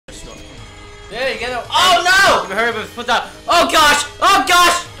There you go. Oh no! Hurry up, put that. Oh gosh! Oh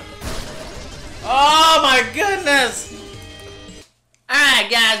gosh! Oh my goodness! Alright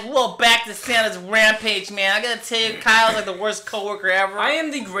guys, we're back to Santa's Rampage, man. I gotta tell you, Kyle's like the worst coworker ever. I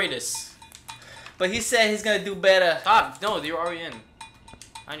am the greatest. But he said he's gonna do better. Stop! No, you're already in.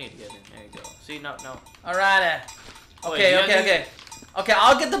 I need to get in. There you go. See, no. Alright. Okay,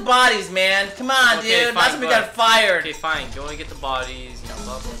 I'll get the bodies, man. Come on, okay, dude. Fine, That's when we got fired. Okay, fine. Go and get the bodies. You know,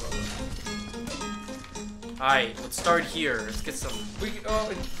 blah blah blah. Alright, let's start here. Let's get some.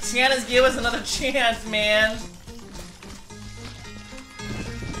 Santa's give us another chance, man.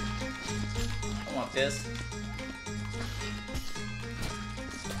 I want this.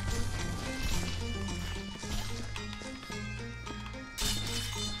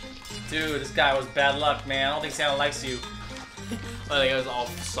 Dude, this guy was bad luck, man. I don't think Santa likes you. I think it was all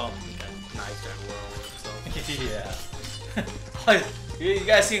some nice and world. So. Yeah. You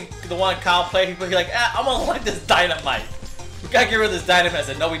guys seen the one Kyle played? He's like, I'm gonna like this dynamite. We gotta get rid of this dynamite. I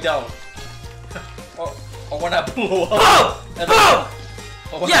said, no, we don't. or when I blew up. Boom!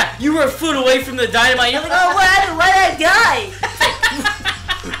 Boom! Yeah, you were a foot away from the dynamite. You're like, oh, why did I die?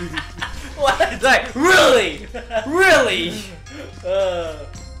 Why did I die? Really? Really?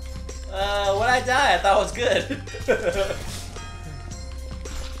 When I die, I thought it was good.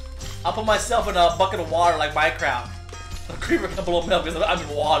 I'll put myself in a bucket of water like Minecraft. The creeper can blow me up because I'm in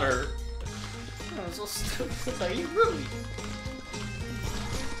water. I'm so stupid. Are you really?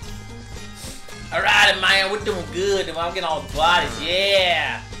 Alright, man, we're doing good. I'm getting all the bodies.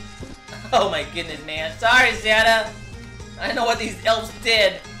 Yeah. Oh my goodness, man. Sorry, Santa. I know what these elves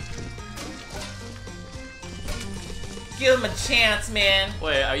did. Give them a chance, man.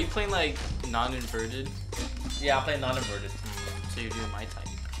 Wait, are you playing like non-inverted? Yeah, I'm playing non-inverted. So you're doing my type.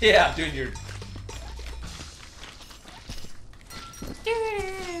 Yeah, I'm doing your...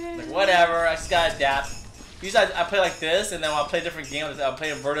 Like, whatever, I just gotta adapt. Usually I play like this, and then when I play different games, I play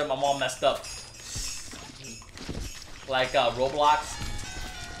inverted, I'm all messed up. Like Roblox.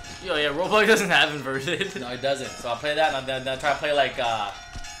 Yo, yeah, Roblox doesn't have inverted. No, it doesn't. So I play that, and then I try to play like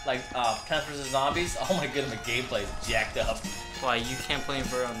Plants vs. Zombies. Oh my goodness, the gameplay is jacked up. Why, you can't play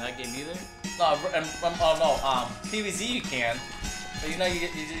inverted on that game either? No, PvZ you can. But you know,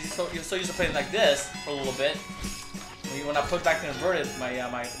 you're so used to playing like this for a little bit. When I put back to inverted, my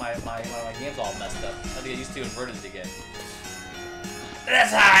game's all messed up. I have to get used to inverted again.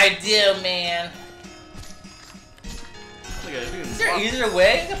 That's how I do, man. Is there an easier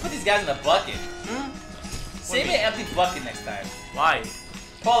way? I'm gonna put these guys in a bucket. Save me an empty bucket next time. Why?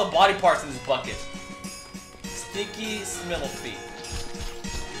 Put all the body parts in this bucket. Sticky Smiltle feet.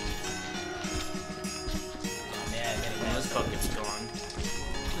 Oh man, this bucket's gone.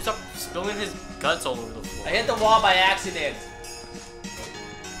 Stop spilling his guts all over the floor. I hit the wall by accident.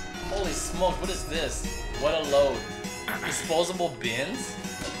 Holy smoke, what is this? What a load. Disposable bins?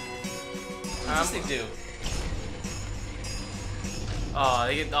 What's this thing do? Oh,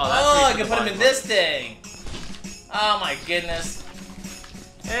 that's I can put them in this thing. Oh my goodness.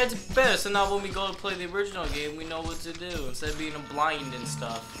 Yeah, it's better, so now when we go to play the original game, we know what to do, instead of being blind and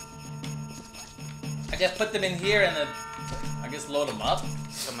stuff. I just put them in here and then, I guess load them up.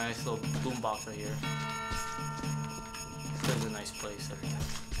 Got my nice little boombox right here. This is a nice place.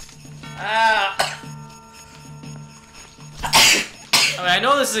 Ah! I mean, I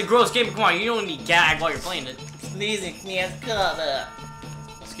know this is a gross game, but come on, you don't need to gag while you're playing it. Sneezing, can't cut up.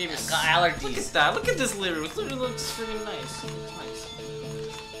 This game is got allergies. Look at that. Look at this living room. It literally looks freaking nice.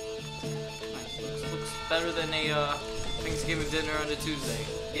 It looks better than a Thanksgiving dinner on a Tuesday.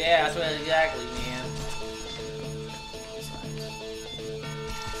 Yeah, that's what exactly, man.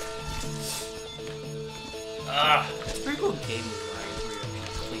 It's a pretty cool game design where you're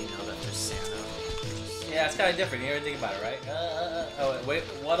gonna clean out after Santa. Yeah, it's kind of different. You ever think about it, right? Oh wait,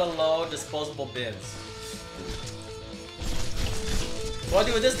 what a load, disposable bins. What do I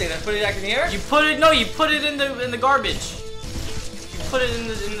do with this thing? Then put it back in here? You put it in the garbage. You put it in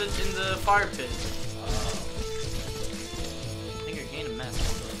the fire pit. I think you're getting a mess.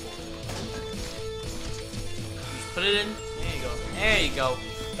 Just put it in. There you go. There you go.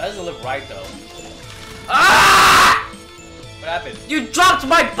 That doesn't look right though. Ah! What happened? You dropped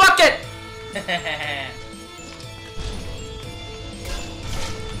my bucket!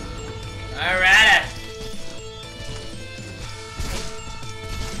 Alright.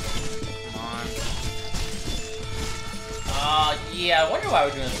 Come on. Yeah, I wonder why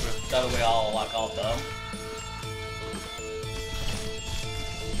we're doing this the other way all dumb.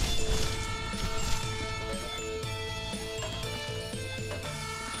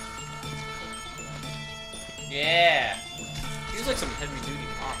 Yeah. He's like some heavy duty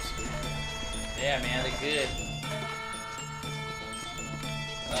cops. Yeah, man, they're good.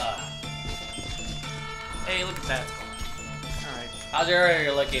 Hey, look at that. Alright. How's your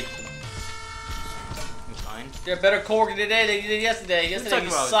area looking? Fine. You're a better coworker today than you did yesterday. Yesterday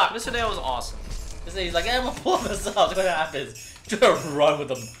you sucked. Yesterday I was awesome. Yesterday he's like, hey, I'm gonna pull this up. What happens? You try to run with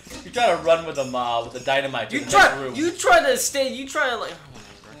them. You try to run with them with the dynamite to the next room. You try to like.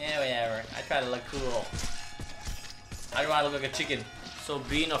 Yeah, whatever. I try to look cool. I don't want to look like a chicken. So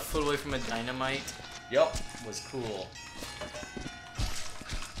being a foot away from a dynamite. Yup, was cool.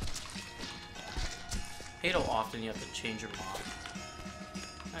 Hate how often you have to change your mob.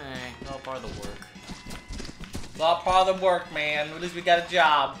 Hey, all part of the work. It's all part of the work, man. At least we got a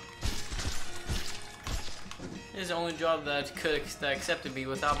job. This is the only job that accepted me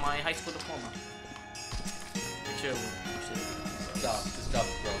without my high school diploma. Chill. This job is gross.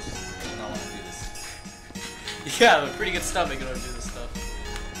 I don't want to do this. Yeah, I have a pretty good stomach in order to do this stuff.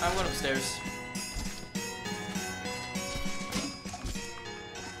 I'm going upstairs.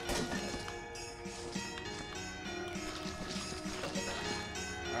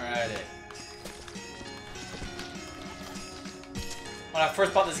 Alrighty. When I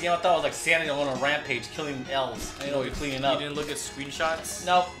first bought this game, I thought it was like Santa on a rampage killing elves. I didn't know you're cleaning up. You didn't look at screenshots?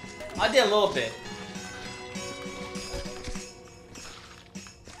 Nope. I did a little bit.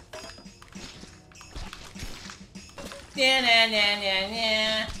 Yeah, nah, nah, nah,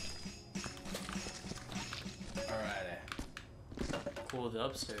 nah. Alrighty. Cool, the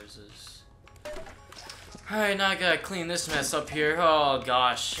upstairs is. Alright, now I gotta clean this mess up here. Oh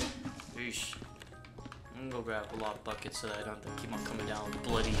gosh. Eesh. I'm gonna go grab a lot of buckets so that I don't have to keep on coming down with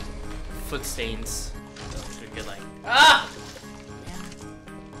bloody foot stains. So I should get like. Ah!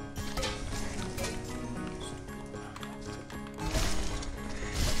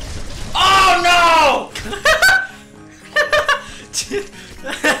 Oh no!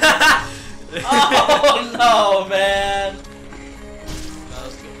 Oh no, man!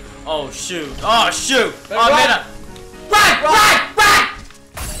 Oh shoot! Oh shoot! Run, Oh man! Run!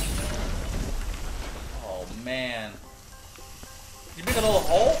 Oh man! You make a little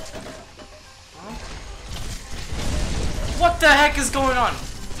hole? Huh? What the heck is going on?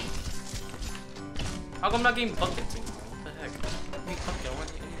 How come I'm not getting buckets anymore? What the heck? Give me a bucket. I want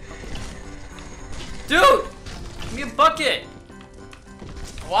you to give me a bucket. Dude! Give me a bucket!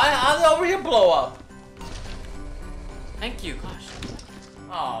 Why? How did over here blow up? Thank you, gosh.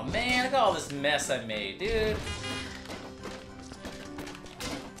 Oh man, look at all this mess I made, dude.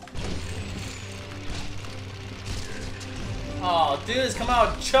 Oh, dude, it's come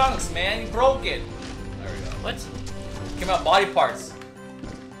out in chunks, man. You broke it. There we go. What? Came out body parts.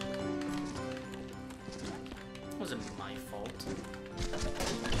 It wasn't my fault.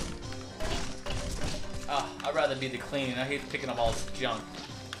 Oh, I'd rather be the cleaning. I hate picking up all this junk.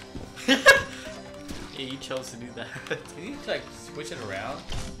 Yeah, you chose to do that. Can you like switch it around?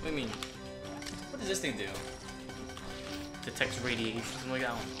 What do you mean? What does this thing do? Detects radiation, something like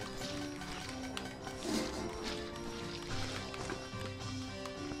that one.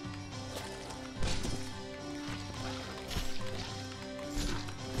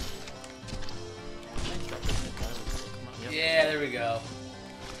 Yeah, there we go.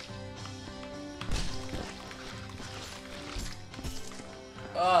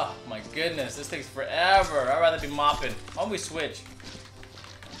 Oh my goodness, this takes forever. I'd rather be mopping. Why don't we switch?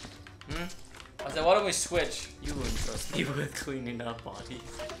 Hmm? I said, why don't we switch? You wouldn't trust me with cleaning up bodies.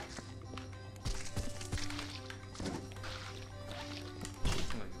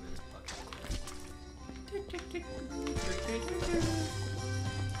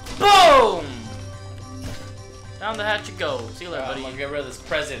 Boom! Down the hatch you go. See you later, buddy. I'm gonna get rid of this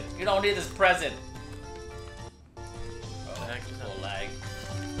present. You don't need this present. Lag.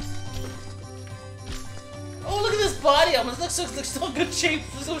 Oh, look at this body! It looks so in good shape.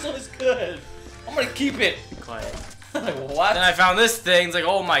 This looks good. I'm gonna keep it. Be quiet. Like, what? Then I found this thing. It's like,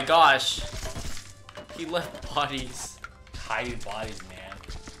 oh my gosh. He left bodies. Hiding bodies, man.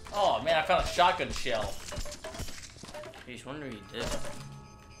 Oh man, I found a shotgun shell. I just wonder what he did.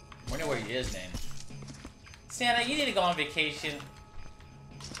 I wonder where he is, man. Santa, you need to go on vacation.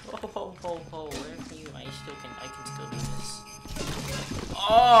 Where are you? I can still do this.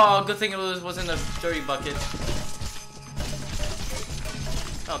 Oh, good thing it wasn't a dirty bucket.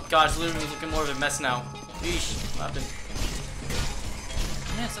 Oh gosh, living room's looking more of a mess now. Yeesh, what happened?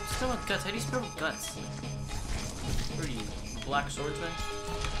 Yeah, stop spilling guts. How do you spill guts? Where are you? Black swordsman?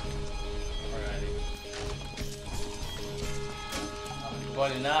 Alrighty. I'm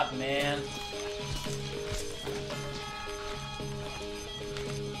butting up, man.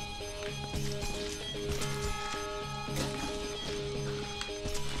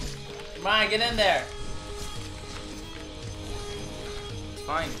 Come on, get in there. It's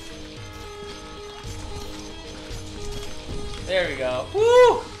fine. There we go.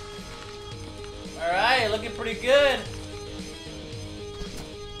 Woo! Alright, looking pretty good.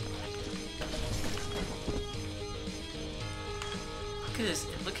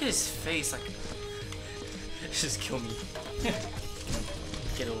 Look at his face, like just kill me.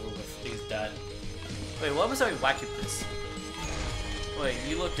 Get over with. He's done. Wait, what was I whack at this? Wait,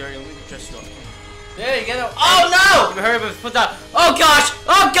 you look dirty, let me dress you up. There you go. Oh no! You heard him put that. Oh gosh!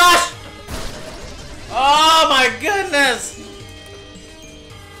 Oh gosh! Oh my goodness!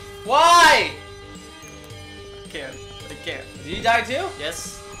 Why? I can't. Did you die too?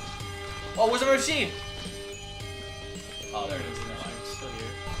 Yes. Oh, where's the machine? Oh, there it is. Never mind. Still here.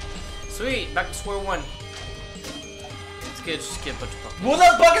 Sweet, back to square one. It's good, just get a bunch of buckets. Move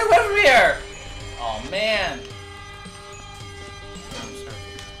that bucket away from here! Oh man. I'm sorry.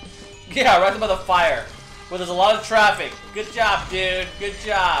 Yeah, right by the fire. Where there's a lot of traffic. Good job, dude. Good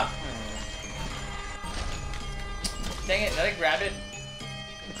job. Dang it, did I grab it?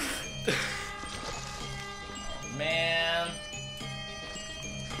 Oh, man.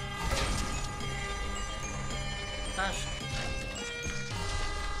 Gosh.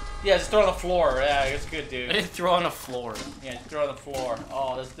 Yeah, just throw it on the floor. Yeah, it's good, I dude. didn't throw on the floor. Yeah, just throw it on the floor.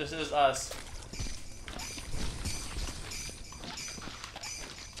 Oh, this is us.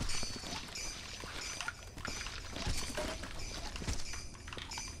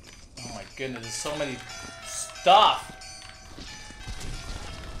 Oh my goodness, there's so many stuff.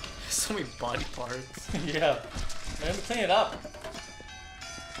 So many body parts. Yeah. Let me clean it up.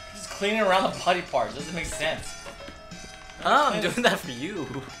 Just cleaning around the body parts doesn't make sense. Oh, I'm doing that for you.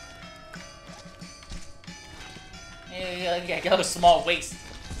 Yeah, got a small waist.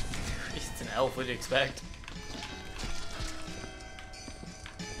 It's an elf, what do you expect?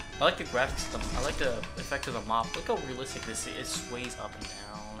 I like the graphics, I like the effect of the mop. Look how realistic this is. It sways up and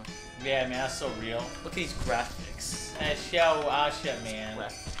down. Yeah, man, that's so real. Look at these graphics. Shit, man.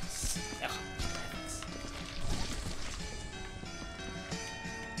 Graphics. Ugh, graphics.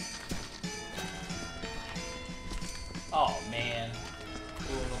 Oh, man.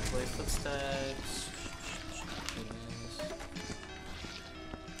 Cool, no play footsteps.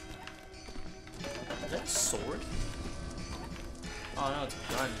 Is that a sword? Oh no, it's a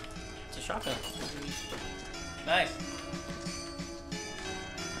gun. It's a shotgun. Nice.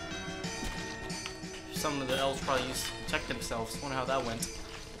 Some of the elves probably used to protect themselves. Wonder how that went.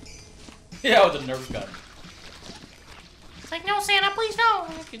 Yeah, with the Nerf gun. It's like, no, Santa, please no.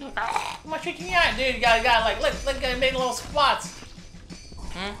 I'm not shaking your eye, dude. You gotta like, look, make little spots.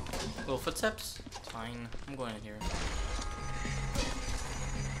 Hmm? Little footsteps? It's fine. I'm going in here.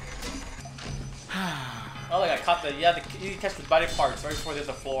 Oh, like I caught the, you catch the body parts right before they hit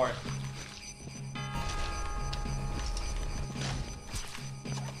the floor.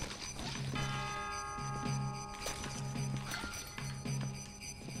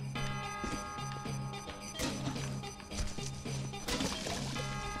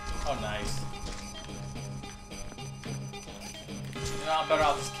 Oh, nice. You know, I'm better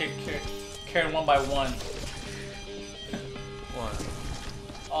off just carrying one by one. What?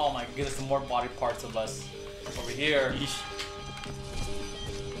 Oh my goodness, the more body parts of us over here. Yeesh.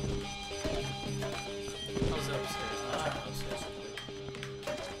 How's it upstairs? I'll try upstairs real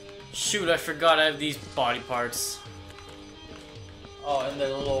quick. Shoot, I forgot I have these body parts. Oh, in the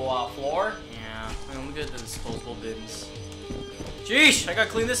little floor? Yeah, let me get the disposable bins. Jeesh, I gotta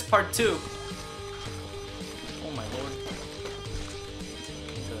clean this part too. Oh my lord.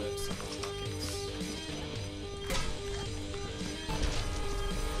 Good, some more buckets.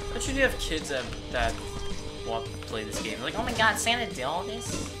 Bet you have kids that want to play this game. They're like, oh my god, Santa did all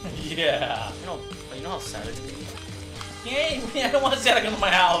this? Yeah. You know how sad it is? Yeah, I don't want Santa to come to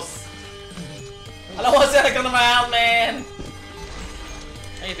my house. I don't want Santa to come to my house, man.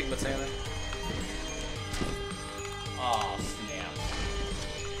 Anything but Santa. Oh, snap.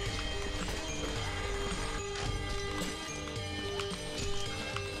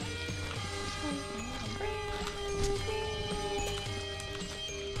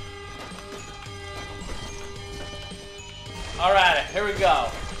 Alright, here we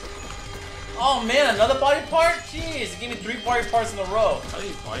go. Oh man, another body part? Jeez, give me 3 body parts in a row. How do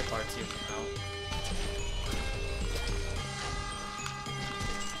these body parts even out?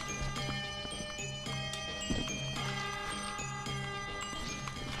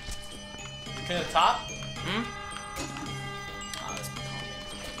 You clean the top? Hmm? Ah, that's my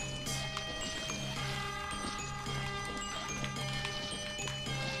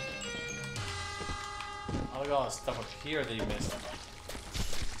Oh, look at all the stuff up here that you missed.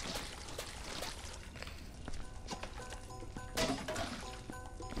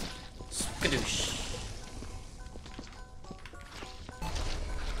 Skadoosh.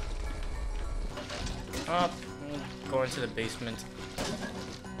 Up. Go into the basement.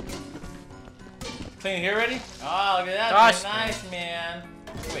 Clean here already? Oh, look at that. Gosh, Nice, man.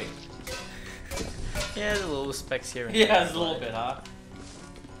 Wait. Yeah, there's a little specks here. Yeah, there's a little bit, huh?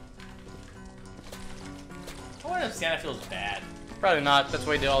 I wonder if Santa feels bad. Probably not. That's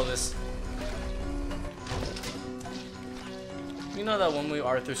why he did all this. You know that one movie,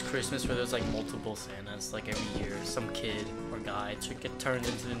 Arthur's Christmas, where there's like multiple Santas, like every year, some kid or guy to get turned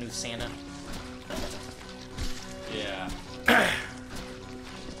into the new Santa. Yeah. Alright,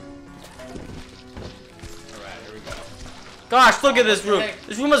 here we go. Gosh, look at this room.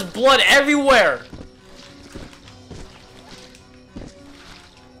 This room has blood everywhere.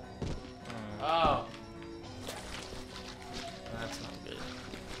 Oh. That's not good.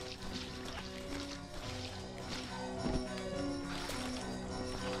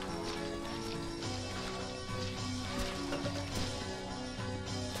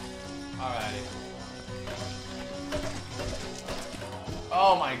 Alrighty.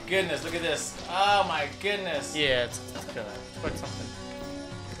 Oh my goodness, look at this. Oh my goodness. Yeah, it's good. Put something.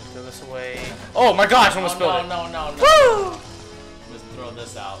 Throw this away. Oh my gosh, I almost spilled it. No. Woo! Let's throw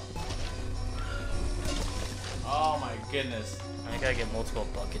this out. Oh my goodness. I gotta get multiple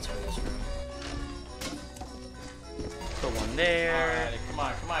buckets for this room. Put one there. Alrighty, come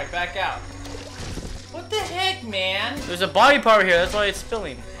on, back out. What the heck, man? There's a body part here, that's why it's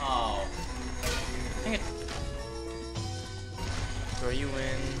spilling. Oh. Dang it. Throw you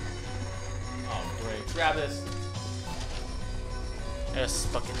in. Oh, great. Grab this. Yes,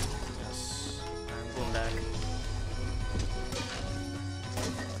 bucket. Yes. I'm going back.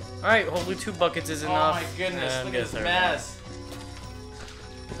 Alright, hopefully 2 buckets is enough. Oh my goodness, And look get at a this third mess.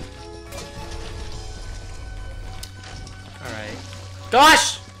 one. Alright.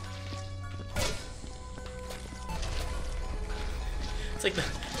 Gosh! It's like the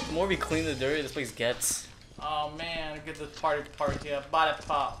more we clean the dirty this place gets. Oh man, get this party part here. Body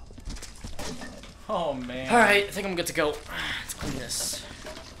pop. Oh man. Alright, I think I'm good to go. Let's clean this.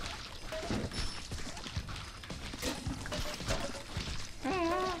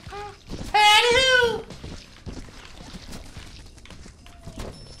 Hey-hoo!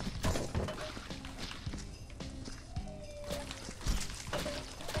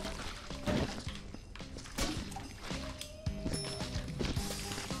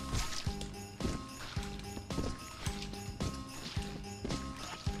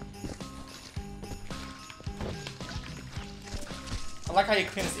 I like how you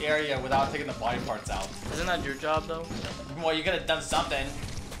clean this area without taking the body parts out. Isn't that your job though? Well, you could have done something.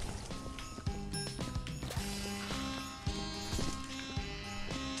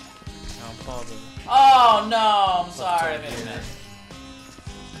 I'll probably. Oh no, I'm sorry, I made a mess.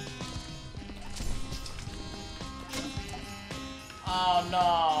 Oh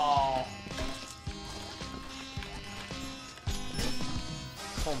no.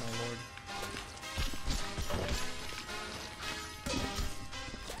 Oh my lord.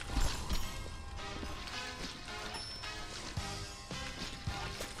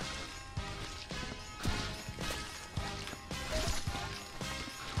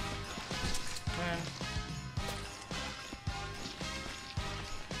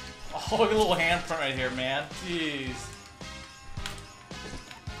 Oh, look at a little handprint right here, man. Jeez.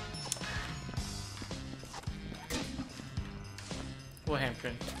 What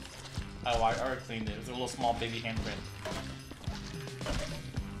handprint? Oh, I already cleaned it. It was a little small baby handprint.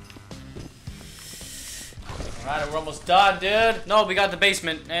 Alright, we're almost done, dude. No, we got the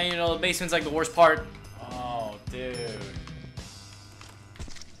basement. And you know, the basement's like the worst part. Oh, dude.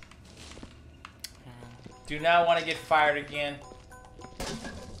 Do not want to get fired again.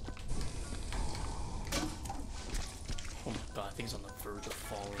 Oh my god, I think it's on the verge of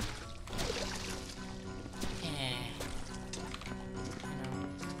falling.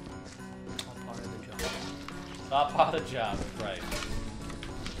 All part of the job. Not part of the job, right.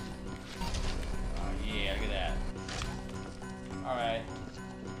 Oh yeah, look at that. Alright.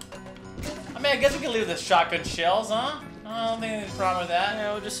 I mean, I guess we can leave the shotgun shells, huh? I don't think there's a problem with that.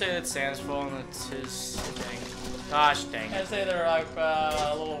 Yeah, we'll just say it's Sam's fault and it's his thing. Gosh dang I'd it. say they're like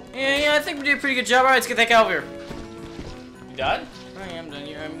a little... Yeah, I think we did a pretty good job. Alright, let's get that guy over here. You done? I am done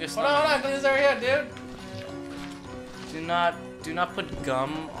here. I'm just Hold on, clean this area, dude. Do not put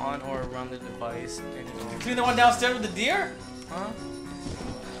gum on or around the device anymore. Clean the one downstairs with the deer? Huh?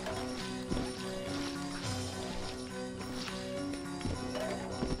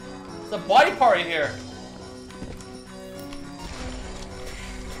 There's a body part right here.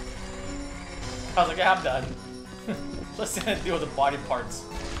 I was like, yeah, I'm done. Let's deal with the body parts.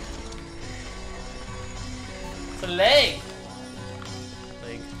 It's a leg.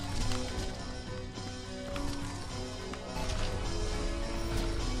 Leg.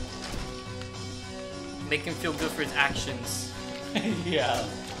 Make him feel good for his actions. Yeah.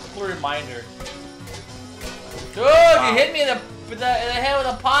 Cool reminder. Dude, you hit me in the head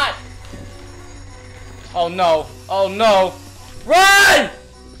with a pot. Oh no! Oh no! Run!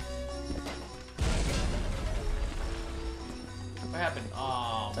 What happened?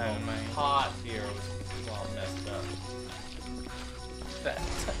 Oh, my pot here was all messed up.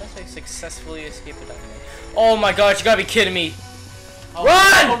 That's like successfully escaped the dynamite. Oh my god, you gotta be kidding me! Oh,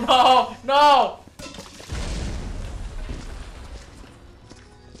 Run! No, no, no!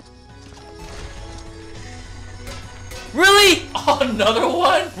 Really? Oh, another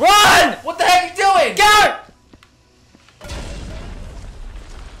one? Run! What the heck are you doing? Get out!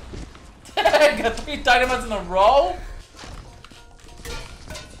 Got 3 dynamites in a row?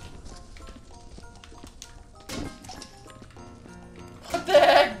 What the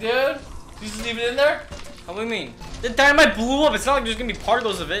heck, dude? You just leave it in there? What do you mean? The dynamite blew up. It's not like there's gonna be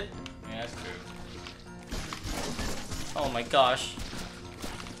particles of it. Yeah, that's true. Oh my gosh.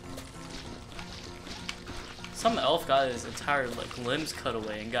 Some elf got his entire like limbs cut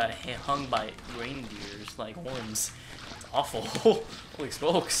away and got hung by reindeers like horns. It's awful. Holy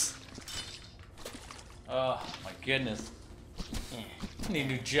smokes. Oh my goodness. Yeah. I need a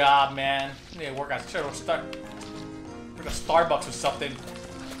new job, man. I need to work at work at Starbucks or something.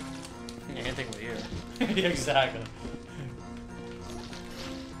 Yeah, anything over here. Yeah, exactly.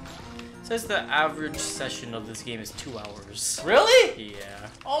 Says the average session of this game is 2 hours. Really? Yeah.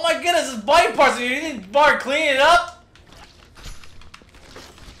 Oh my goodness, it's body parts. You didn't bother cleaning it up?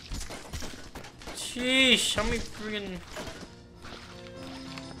 Sheesh, how many friggin...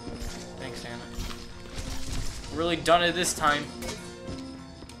 Thanks, Anna. Really done it this time.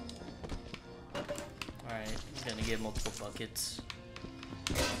 Alright, I'm gonna get multiple buckets.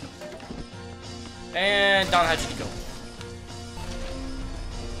 And down hatch you go.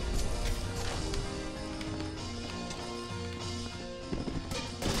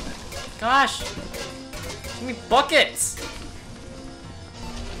 Gosh! Give me buckets!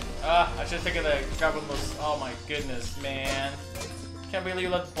 I should have taken the grab one of those. Oh my goodness, man. Can't believe you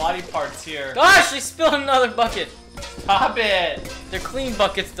left body parts here. Gosh, I spilled another bucket! Stop it! They're clean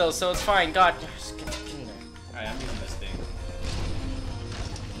buckets though, so it's fine. God, just get in there. Alright, I'm using this thing.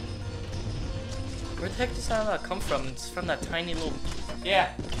 Where the heck does that come from? It's from that tiny little...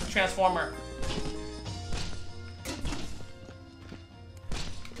 Yeah, transformer.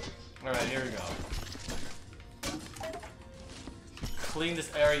 Alright, here we go. Clean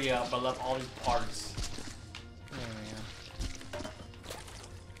this area up, but left all these parts. There we go.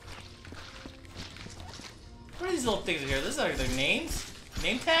 What are these little things in here? This are their names?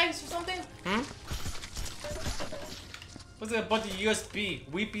 Name tags or something? Hmm? What's like a bunch of USB?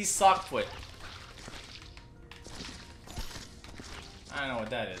 Weepy Sockfoot. I don't know what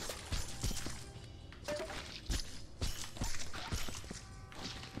that is.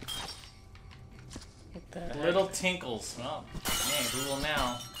 What the heck? Little tinkles. Well, man, Google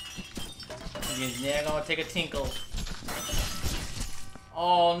now. You're never gonna take a tinkle.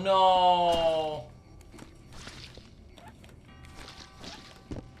 Oh no!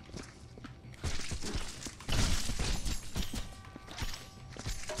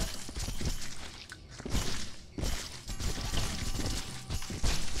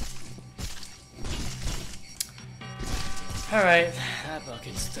 Alright, that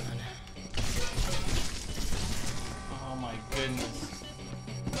bucket's done. Oh my goodness.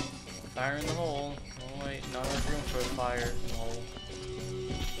 Fire in the hole. Oh wait, not enough room for a fire in the hole.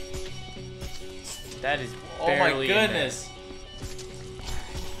 That is barely Oh my goodness!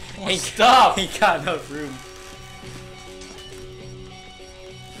 He Stop! He got enough room.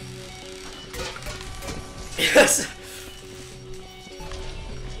 Yes!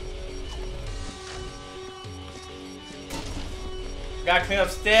 Gotta clean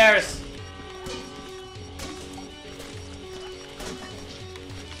upstairs!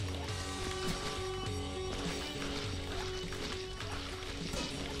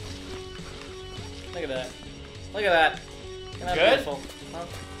 Look at that. Look at that. Isn't that Good? beautiful? Huh? I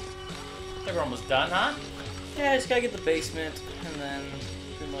think we're almost done, huh? Yeah, just gotta get the basement, and then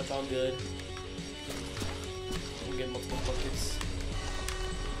pretty much all good. We'll get multiple buckets.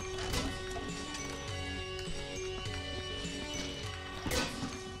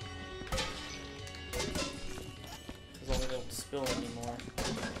 As long as they don't spill anymore.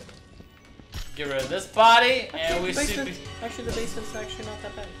 Get rid of this body, and we should be... Actually, the basement's actually not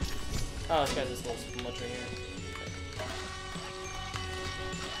that bad. Oh, this guy's this little smudge right here.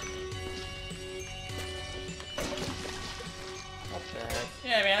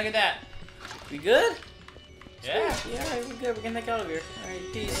 Yeah, man, look at that. We good? Yeah. Yeah, alright, we're good. We're gonna heck out of here.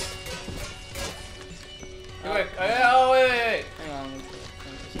 Alright, peace. Hey, wait, oh, wait. Hang on.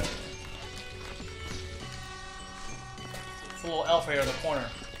 It's a little elf right here in the corner.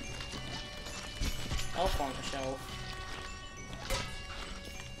 Elf on the shelf.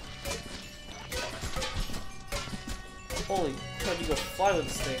 Holy crap, you go fly with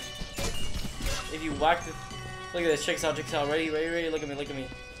this thing. If you whack the... Look at this, check this out, ready, look at me,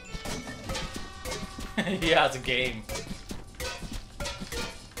 Yeah, it's a game.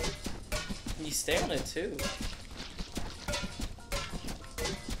 You stay on it too.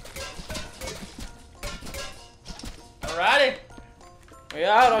 Alrighty. We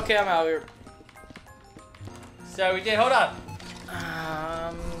out? Okay, I'm out here. So we did, hold on.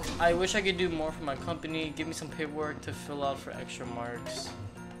 I wish I could do more for my company. Give me some paperwork to fill out for extra marks.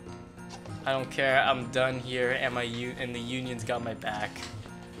 I don't care. I'm done here, and and the union's got my back.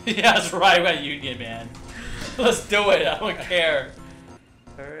 Yeah, that's right. We got union, man. Let's do it. I don't care.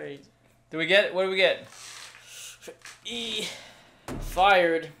 All right. What do we get?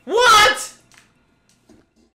 Fired. What?